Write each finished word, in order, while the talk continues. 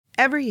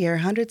Every year,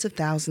 hundreds of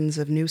thousands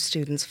of new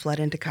students flood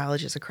into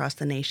colleges across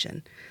the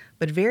nation,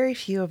 but very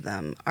few of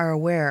them are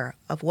aware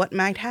of what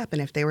might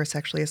happen if they were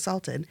sexually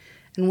assaulted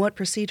and what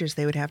procedures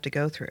they would have to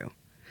go through.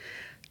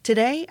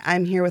 Today,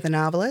 I'm here with a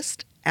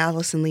novelist,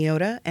 Alison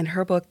Leota, and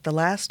her book, The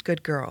Last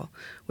Good Girl,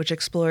 which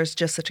explores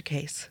just such a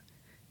case.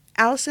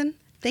 Alison,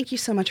 thank you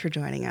so much for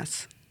joining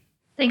us.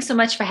 Thanks so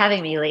much for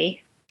having me,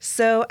 Lee.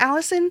 So,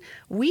 Alison,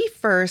 we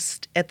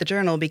first at the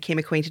Journal became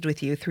acquainted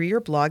with you through your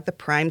blog, The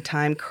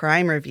Primetime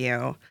Crime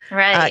Review.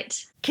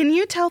 Right. Can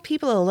you tell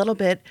people a little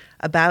bit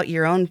about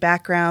your own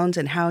background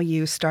and how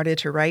you started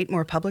to write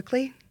more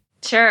publicly?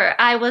 Sure.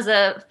 I was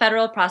a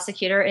federal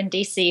prosecutor in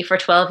D.C. for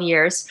 12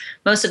 years.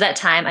 Most of that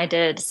time, I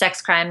did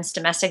sex crimes,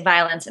 domestic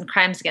violence, and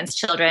crimes against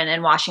children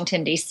in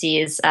Washington,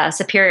 D.C.'s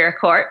Superior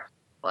Court.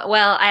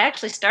 Well, I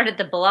actually started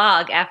the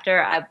blog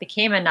after I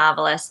became a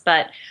novelist,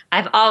 but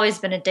I've always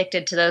been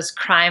addicted to those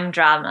crime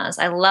dramas.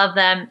 I love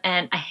them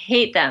and I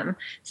hate them.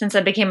 Since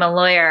I became a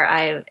lawyer,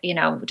 I,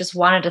 just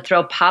wanted to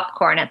throw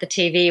popcorn at the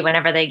TV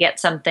whenever they get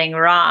something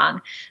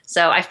wrong.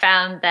 So I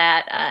found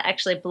that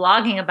actually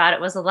blogging about it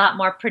was a lot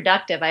more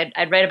productive.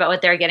 I'd write about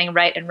what they were getting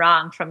right and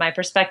wrong from my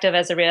perspective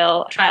as a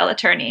real trial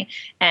attorney.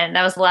 And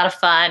that was a lot of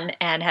fun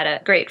and had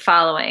a great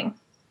following.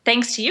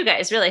 Thanks to you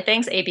guys, really.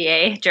 Thanks,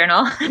 ABA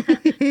Journal.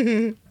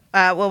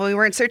 Well, we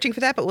weren't searching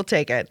for that, but we'll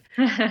take it.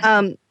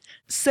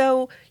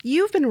 So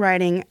you've been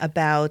writing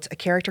about a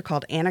character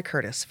called Anna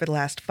Curtis for the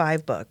last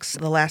 5 books.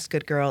 The Last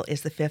Good Girl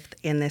is the 5th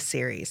in this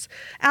series.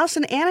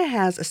 Alison, Anna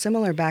has a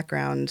similar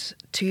background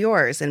to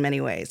yours in many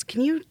ways.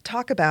 Can you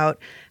talk about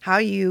how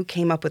you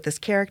came up with this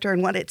character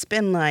and what it's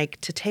been like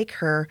to take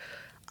her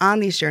on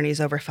these journeys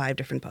over 5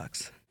 different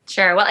books?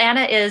 Sure. Well,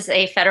 Anna is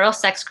a federal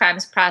sex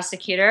crimes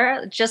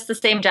prosecutor, just the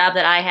same job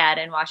that I had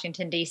in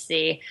Washington,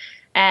 D.C.,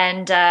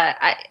 and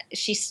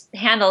she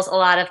handles a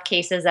lot of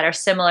cases that are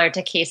similar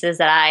to cases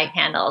that I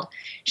handled.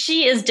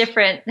 She is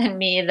different than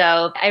me,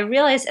 though. I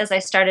realized as I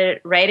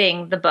started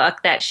writing the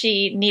book that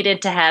she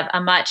needed to have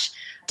a much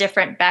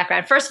different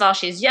background. First of all,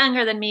 she's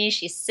younger than me.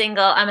 She's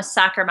single. I'm a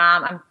soccer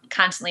mom. I'm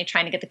constantly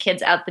trying to get the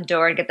kids out the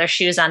door and get their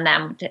shoes on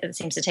them. It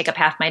seems to take up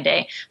half my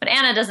day. But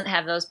Anna doesn't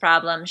have those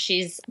problems.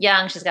 She's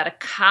young. She's got a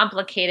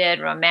complicated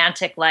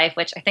romantic life,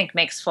 which I think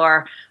makes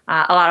for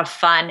a lot of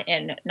fun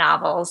in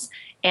novels.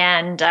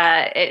 And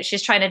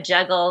she's trying to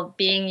juggle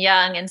being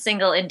young and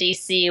single in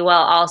D.C.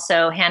 while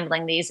also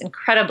handling these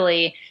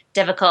incredibly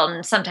difficult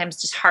and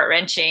sometimes just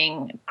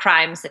heart-wrenching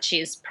crimes that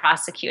she's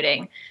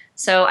prosecuting.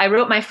 So I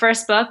wrote my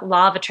first book,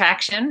 Law of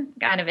Attraction,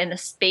 kind of in the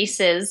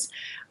spaces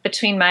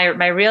between my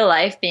real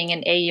life, being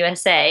in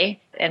AUSA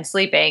and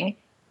sleeping.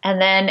 And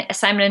then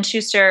Simon &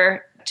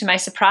 Schuster, to my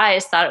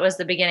surprise, thought it was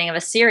the beginning of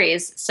a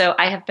series. So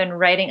I have been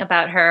writing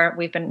about her.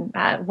 We've been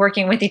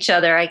working with each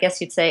other, I guess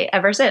you'd say,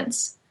 ever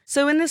since.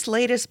 So in this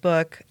latest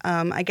book,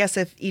 I guess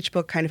if each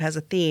book kind of has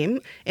a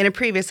theme, in a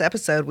previous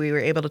episode, we were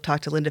able to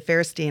talk to Linda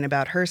Fairstein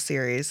about her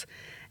series.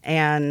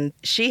 And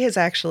she has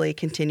actually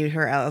continued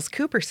her Alice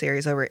Cooper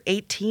series over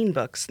 18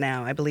 books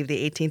now. I believe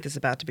the 18th is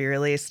about to be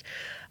released.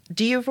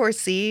 Do you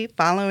foresee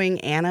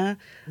following Anna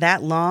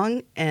that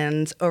long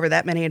and over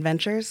that many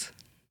adventures?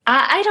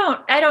 I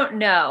don't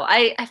know.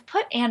 I've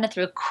put Anna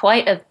through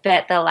quite a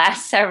bit the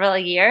last several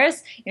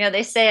years.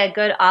 They say a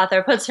good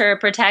author puts her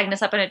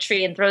protagonist up in a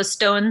tree and throws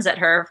stones at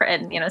her,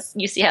 and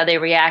you see how they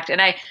react.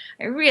 And I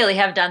really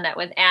have done that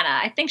with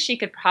Anna. I think she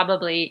could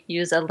probably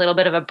use a little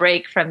bit of a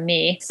break from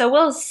me. So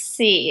we'll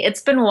see.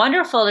 It's been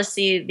wonderful to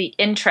see the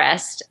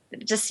interest,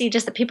 just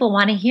that people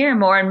want to hear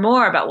more and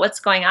more about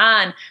what's going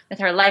on with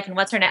her life and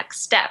what's her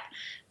next step.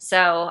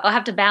 So I'll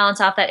have to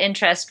balance off that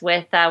interest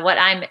with what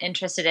I'm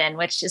interested in,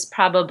 which is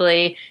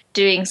probably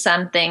doing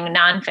something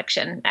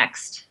nonfiction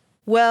next.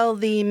 Well,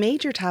 the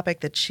major topic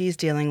that she's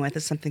dealing with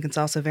is something that's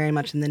also very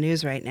much in the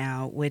news right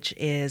now, which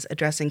is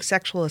addressing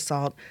sexual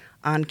assault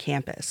on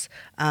campus.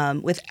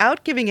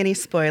 Without giving any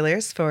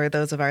spoilers for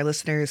those of our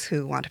listeners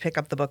who want to pick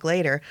up the book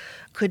later,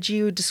 could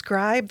you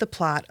describe the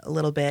plot a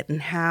little bit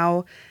and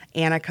how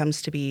Anna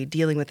comes to be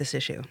dealing with this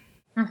issue?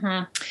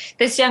 Mm-hmm.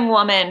 This young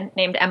woman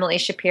named Emily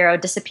Shapiro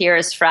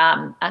disappears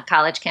from a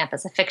college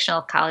campus, a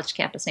fictional college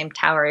campus named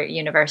Tower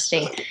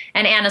University.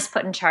 And Anna's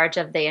put in charge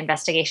of the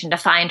investigation to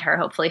find her,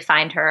 hopefully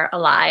find her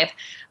alive.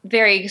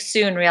 Very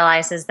soon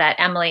realizes that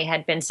Emily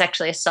had been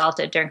sexually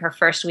assaulted during her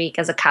first week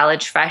as a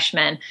college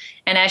freshman.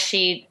 And as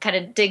she kind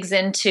of digs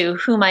into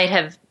who might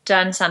have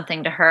done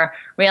something to her,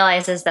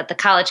 realizes that the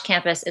college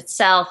campus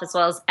itself, as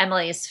well as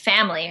Emily's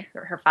family,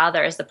 her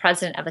father is the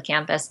president of the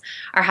campus,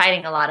 are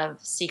hiding a lot of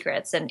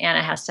secrets. And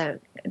Anna has to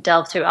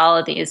delve through all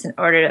of these in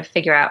order to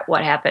figure out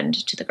what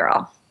happened to the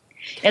girl.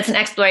 It's an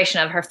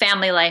exploration of her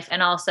family life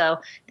and also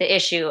the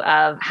issue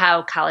of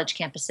how college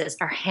campuses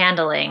are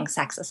handling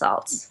sex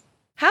assaults.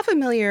 How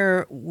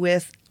familiar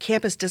with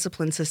campus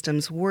discipline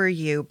systems were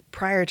you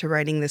prior to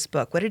writing this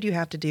book? What did you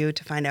have to do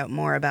to find out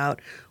more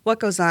about what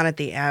goes on at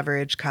the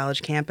average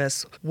college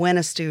campus when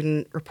a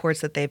student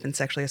reports that they've been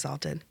sexually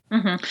assaulted?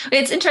 Mm-hmm.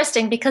 It's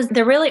interesting because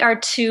there really are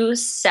two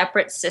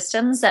separate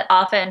systems that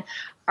often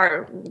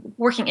are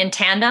working in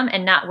tandem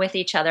and not with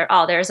each other at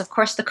all. There's, of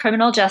course, the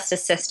criminal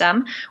justice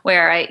system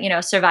where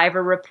a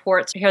survivor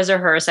reports his or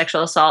her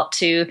sexual assault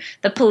to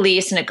the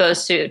police, and it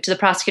goes to the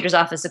prosecutor's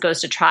office. It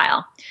goes to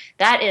trial.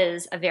 That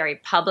is a very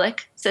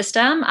public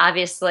system.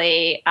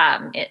 Obviously,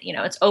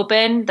 it's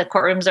open. The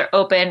courtrooms are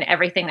open.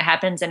 Everything that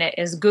happens in it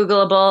is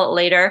Googleable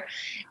later,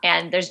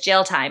 and there's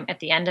jail time at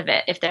the end of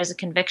it if there's a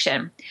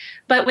conviction.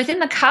 But within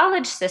the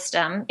college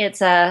system,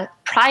 it's a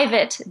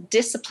private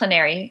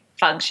disciplinary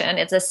function.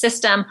 It's a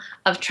system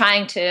of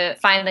trying to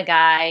find the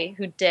guy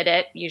who did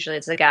it, usually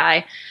it's a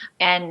guy,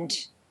 and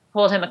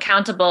hold him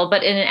accountable,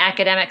 but in an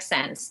academic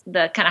sense.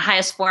 The kind of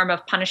highest form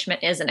of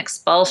punishment is an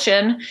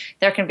expulsion.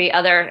 There can be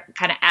other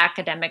kind of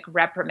academic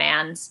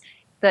reprimands.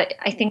 But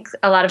I think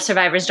a lot of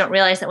survivors don't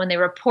realize that when they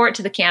report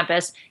to the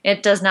campus,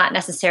 it does not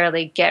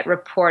necessarily get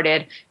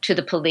reported to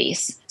the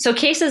police. So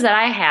cases that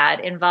I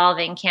had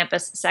involving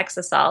campus sex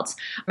assaults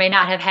may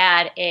not have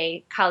had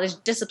a college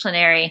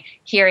disciplinary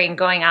hearing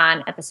going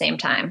on at the same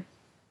time.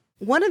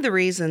 One of the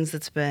reasons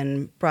that's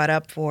been brought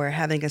up for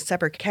having a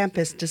separate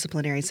campus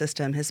disciplinary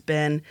system has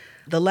been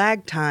the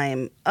lag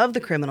time of the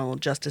criminal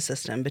justice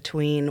system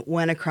between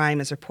when a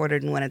crime is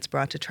reported and when it's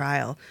brought to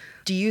trial.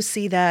 Do you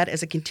see that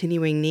as a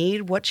continuing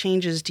need? What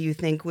changes do you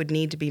think would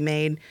need to be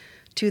made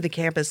to the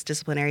campus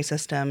disciplinary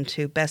system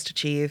to best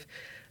achieve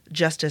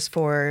justice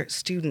for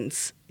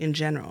students in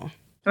general?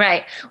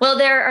 Right. Well,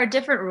 there are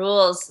different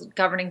rules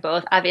governing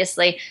both.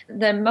 Obviously,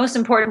 the most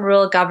important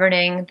rule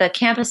governing the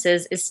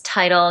campuses is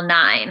Title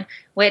IX,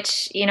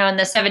 which, in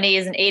the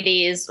 70s and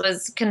 80s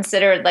was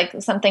considered like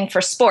something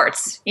for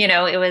sports.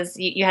 It was,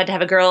 you had to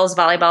have a girls'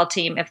 volleyball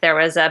team. If there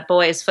was a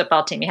boys'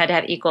 football team, you had to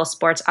have equal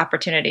sports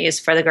opportunities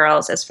for the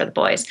girls as for the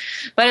boys.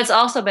 But it's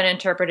also been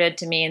interpreted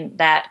to mean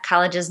that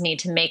colleges need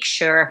to make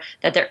sure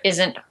that there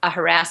isn't a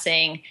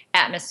harassing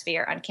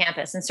atmosphere on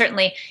campus. And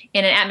certainly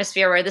in an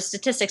atmosphere where the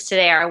statistics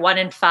today are 1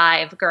 in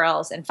 5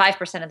 girls and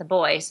 5% of the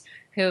boys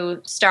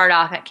who start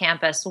off at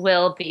campus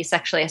will be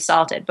sexually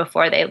assaulted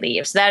before they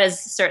leave. So that is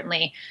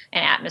certainly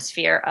an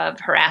atmosphere of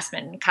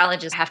harassment.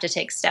 Colleges have to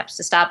take steps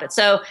to stop it.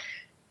 So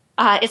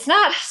it's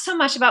not so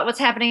much about what's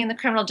happening in the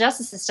criminal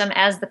justice system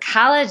as the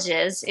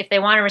colleges, if they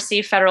want to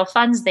receive federal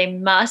funds, they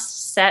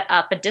must set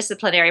up a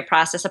disciplinary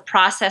process, a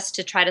process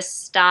to try to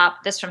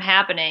stop this from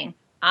happening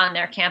on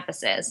their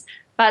campuses.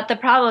 But the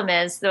problem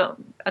is,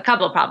 a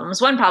couple of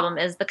problems. One problem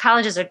is the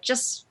colleges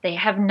they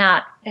have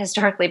not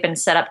historically been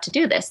set up to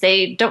do this.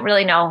 They don't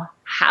really know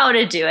how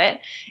to do it.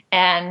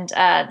 And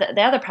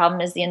the other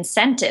problem is the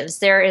incentives.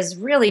 There is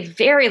really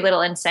very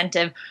little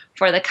incentive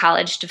for the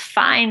college to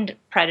find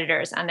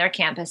predators on their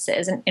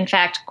campuses. And in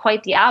fact,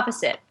 quite the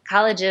opposite.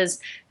 Colleges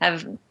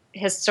have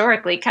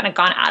historically kind of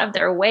gone out of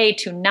their way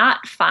to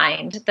not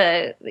find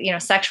the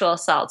sexual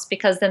assaults,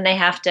 because then they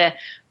have to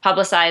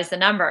publicize the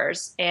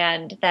numbers,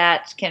 and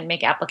that can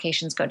make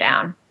applications go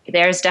down.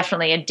 There's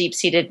definitely a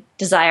deep-seated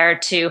desire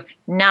to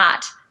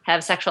not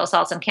have sexual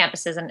assaults on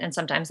campuses, and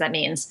sometimes that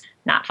means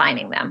not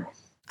finding them.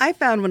 I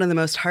found one of the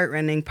most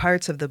heartrending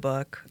parts of the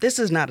book. This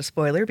is not a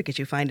spoiler because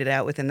you find it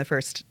out within the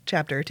first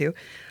chapter or two.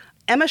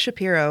 Emma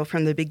Shapiro,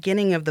 from the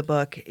beginning of the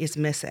book, is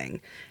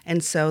missing.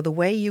 And so the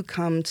way you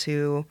come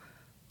to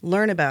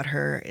learn about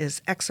her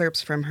is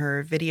excerpts from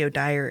her video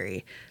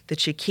diary that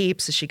she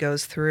keeps as she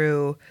goes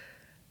through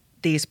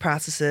these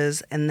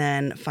processes and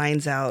then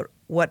finds out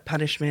what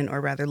punishment, or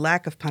rather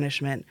lack of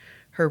punishment,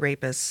 her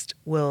rapist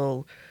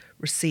will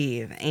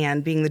receive.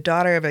 And being the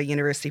daughter of a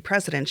university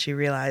president, she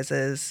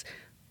realizes,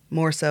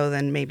 more so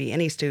than maybe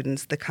any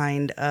students, the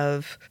kind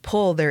of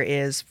pull there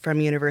is from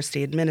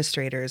university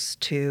administrators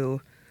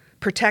to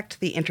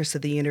protect the interests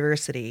of the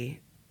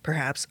university,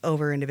 perhaps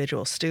over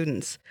individual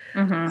students.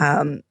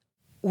 Mm-hmm.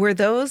 Were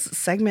those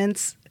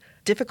segments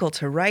difficult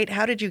to write?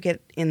 How did you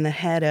get in the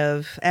head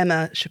of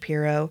Emma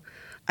Shapiro?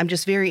 I'm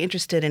just very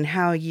interested in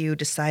how you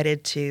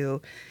decided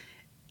to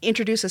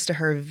introduce us to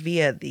her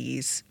via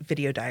these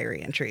video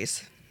diary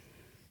entries.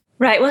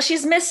 Right. Well,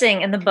 she's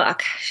missing in the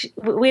book.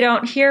 We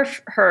don't hear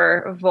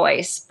her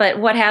voice, but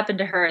what happened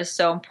to her is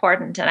so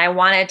important. And I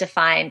wanted to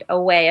find a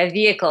way, a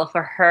vehicle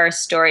for her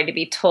story to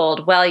be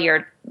told while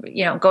you're,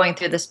 going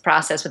through this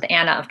process with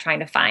Anna of trying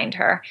to find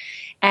her.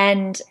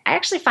 And I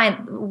actually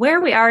find where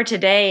we are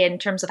today in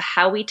terms of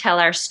how we tell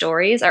our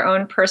stories, our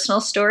own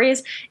personal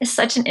stories, is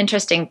such an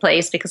interesting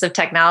place because of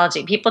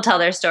technology. People tell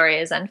their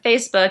stories on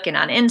Facebook and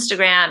on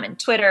Instagram and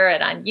Twitter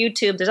and on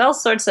YouTube. There's all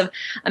sorts of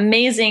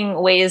amazing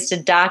ways to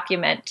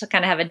document, to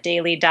kind of have a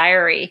daily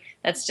diary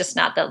that's just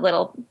not that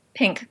little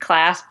pink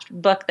clasped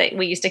book that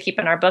we used to keep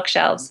on our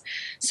bookshelves.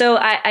 So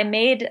I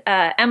made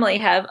Emily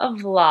have a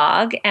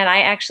vlog, and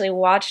I actually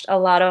watched a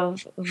lot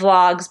of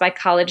vlogs by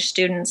college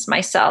students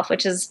myself,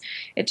 it's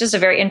just a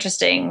very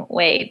interesting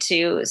way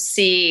to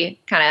see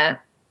kind of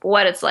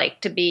what it's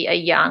like to be a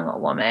young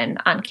woman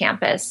on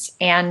campus.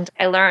 And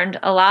I learned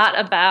a lot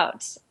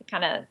about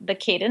kind of the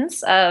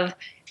cadence of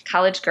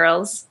college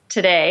girls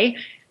today.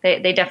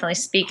 They definitely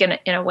speak in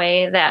a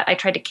way that I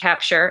tried to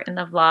capture in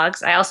the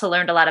vlogs. I also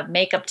learned a lot of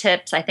makeup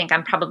tips. I think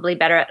I'm probably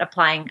better at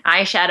applying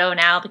eyeshadow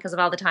now because of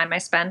all the time I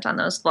spent on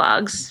those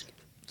vlogs.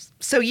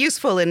 so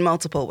useful in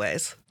multiple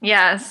ways.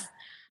 Yes.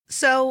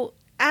 So,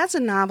 as a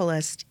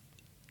novelist,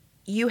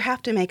 you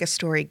have to make a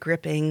story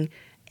gripping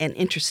and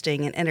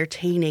interesting and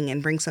entertaining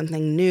and bring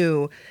something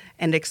new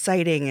and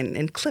exciting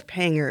and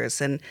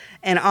cliffhangers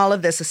and all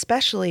of this,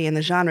 especially in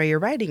the genre you're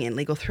writing in,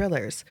 legal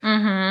thrillers.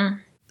 Mm-hmm.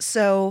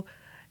 So,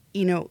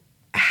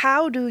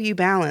 how do you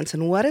balance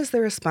and what is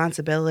the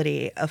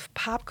responsibility of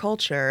pop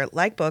culture,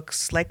 like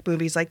books, like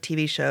movies, like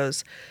TV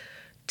shows,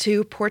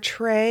 to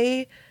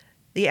portray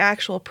the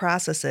actual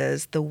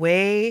processes the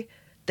way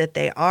that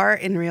they are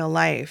in real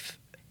life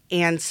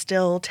and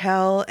still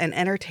tell an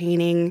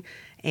entertaining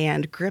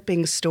and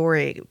gripping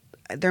story?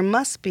 There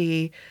must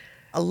be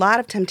a lot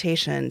of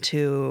temptation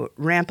to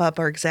ramp up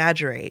or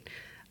exaggerate.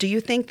 Do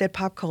you think that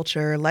pop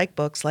culture, like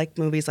books, like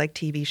movies, like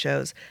TV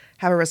shows,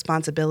 have a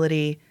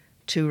responsibility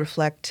to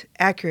reflect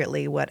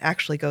accurately what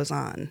actually goes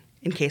on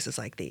in cases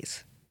like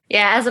these?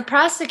 Yeah, as a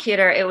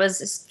prosecutor, it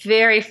was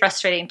very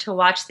frustrating to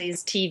watch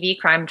these TV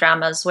crime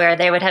dramas where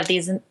they would have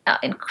these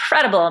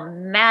incredible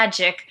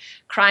magic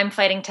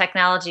crime-fighting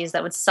technologies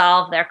that would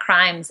solve their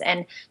crimes,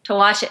 and to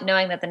watch it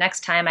knowing that the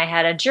next time I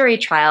had a jury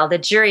trial, the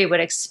jury would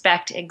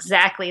expect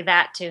exactly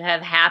that to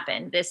have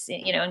happened. This,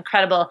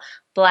 incredible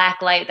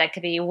black light that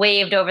could be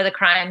waved over the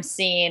crime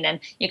scene, and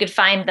you could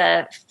find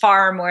the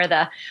farm where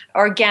the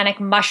organic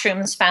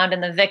mushrooms found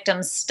in the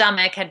victim's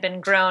stomach had been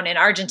grown in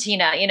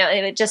Argentina.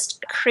 It was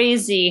just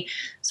crazy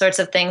sorts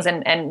of things,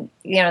 and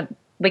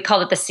we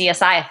called it the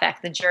CSI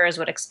effect. The jurors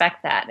would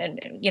expect that.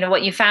 And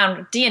what you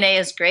found, DNA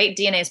is great.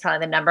 DNA is probably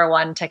the number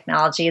one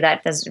technology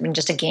that has been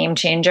just a game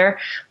changer.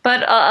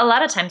 But a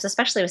lot of times,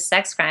 especially with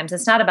sex crimes,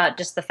 it's not about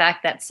just the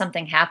fact that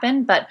something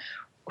happened, but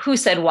who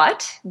said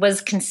what.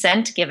 Was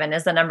consent given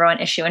is the number one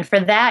issue. And for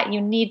that, you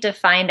need to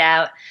find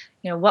out,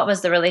 what was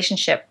the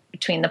relationship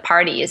between the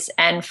parties.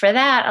 And for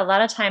that, a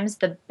lot of times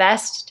the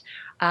best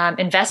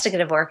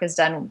investigative work is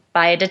done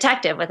by a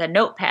detective with a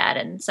notepad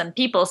and some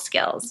people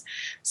skills.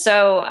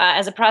 So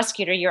as a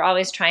prosecutor, you're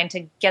always trying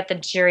to get the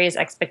jury's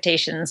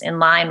expectations in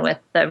line with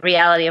the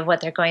reality of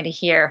what they're going to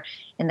hear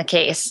in the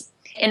case.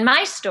 In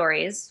my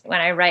stories,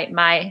 when I write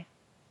my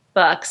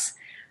books,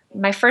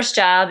 my first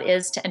job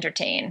is to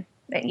entertain.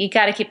 You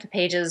got to keep the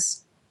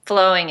pages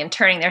flowing and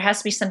turning. There has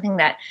to be something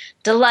that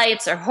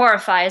delights or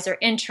horrifies or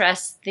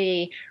interests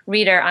the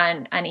reader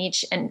on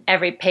each and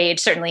every page,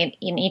 certainly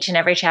in each and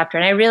every chapter.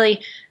 And I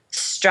really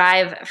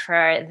strive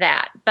for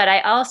that. But I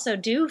also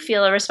do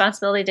feel a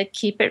responsibility to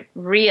keep it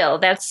real.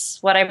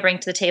 That's what I bring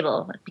to the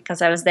table,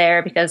 because I was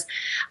there, because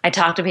I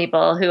talk to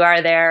people who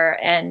are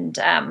there, and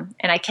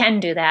I can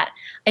do that.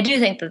 I do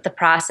think that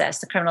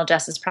the criminal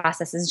justice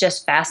process, is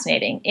just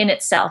fascinating in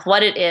itself.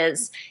 What it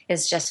is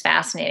just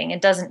fascinating.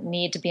 It doesn't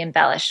need to be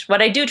embellished.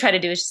 What I do try to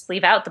do is just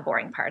leave out the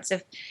boring parts.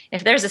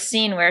 If there's a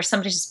scene where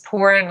somebody's just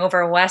poring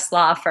over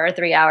Westlaw for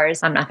 3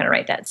 hours, I'm not going to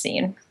write that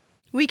scene.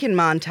 We can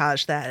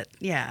montage that,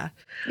 yeah.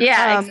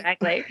 Yeah,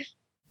 exactly.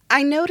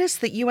 I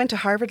noticed that you went to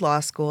Harvard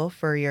Law School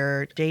for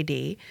your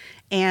JD,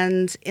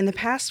 and in the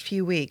past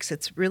few weeks,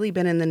 it's really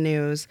been in the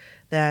news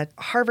that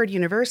Harvard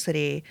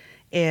University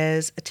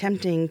is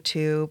attempting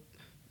to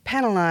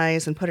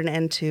penalize and put an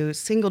end to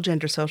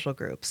single-gender social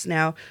groups.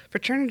 Now,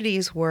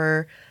 fraternities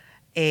were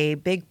a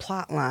big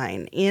plot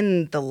line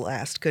in The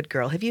Last Good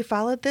Girl. Have you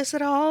followed this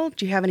at all?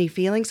 Do you have any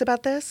feelings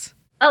about this?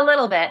 A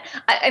little bit.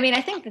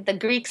 I think that the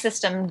Greek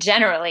system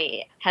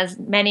generally has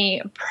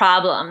many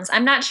problems.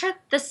 I'm not sure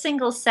the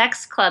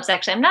single-sex clubs,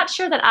 actually. I'm not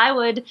sure that I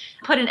would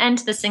put an end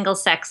to the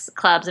single-sex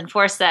clubs and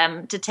force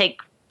them to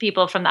take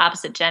people from the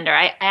opposite gender.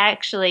 I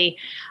actually,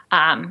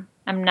 I'm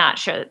not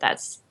sure that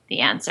that's the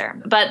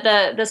answer. But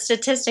the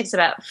statistics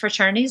about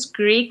fraternities,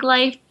 Greek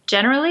life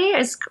generally,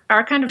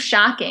 are kind of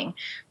shocking.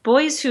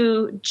 Boys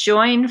who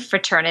join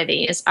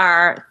fraternities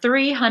are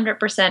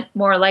 300%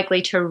 more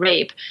likely to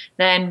rape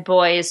than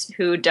boys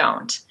who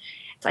don't.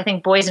 So I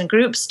think boys in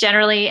groups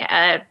generally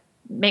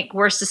make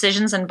worse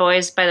decisions than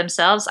boys by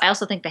themselves. I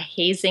also think the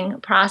hazing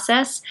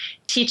process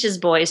teaches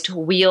boys to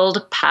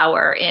wield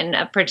power in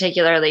a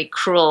particularly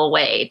cruel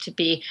way, to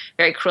be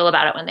very cruel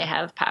about it when they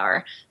have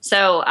power.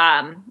 So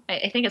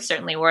I think it's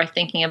certainly worth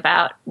thinking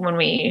about when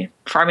we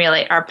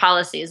formulate our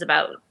policies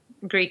about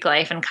Greek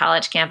life and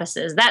college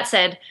campuses. That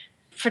said,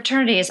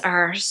 fraternities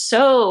are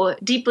so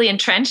deeply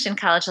entrenched in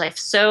college life,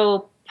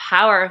 so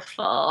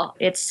powerful.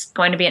 It's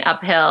going to be an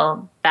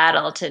uphill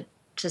battle to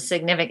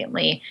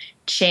significantly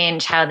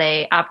change how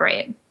they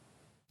operate.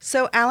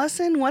 So,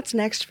 Allison, what's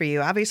next for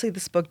you? Obviously,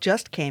 this book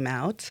just came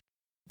out,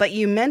 but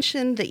you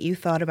mentioned that you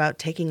thought about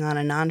taking on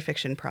a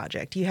nonfiction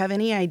project. Do you have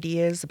any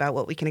ideas about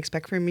what we can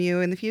expect from you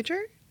in the future?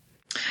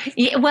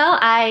 Yeah, well,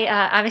 I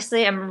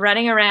obviously am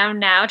running around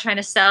now trying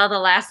to sell The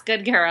Last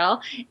Good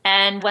Girl.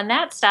 And when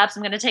that stops,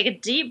 I'm going to take a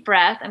deep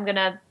breath. I'm going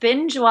to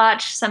binge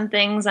watch some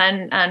things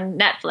on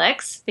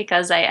Netflix,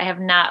 because I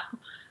have not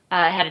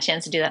had a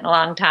chance to do that in a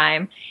long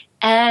time.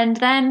 And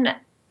then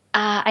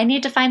I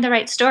need to find the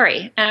right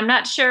story. And I'm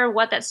not sure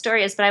what that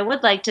story is, but I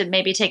would like to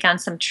maybe take on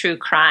some true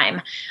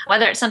crime,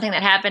 whether it's something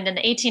that happened in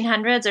the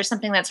 1800s or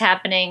something that's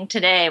happening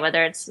today,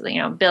 whether it's,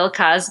 Bill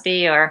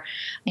Cosby or,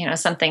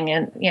 something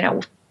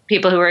in,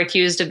 people who were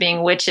accused of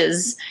being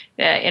witches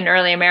in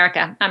early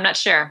America. I'm not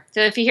sure. So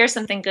if you hear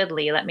something good,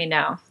 Lee, let me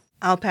know.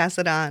 I'll pass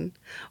it on.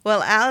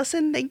 Well,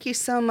 Allison, thank you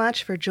so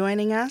much for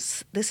joining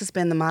us. This has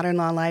been the Modern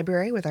Law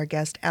Library with our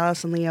guest,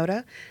 Allison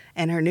Leotta,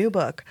 and her new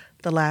book,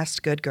 The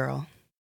Last Good Girl.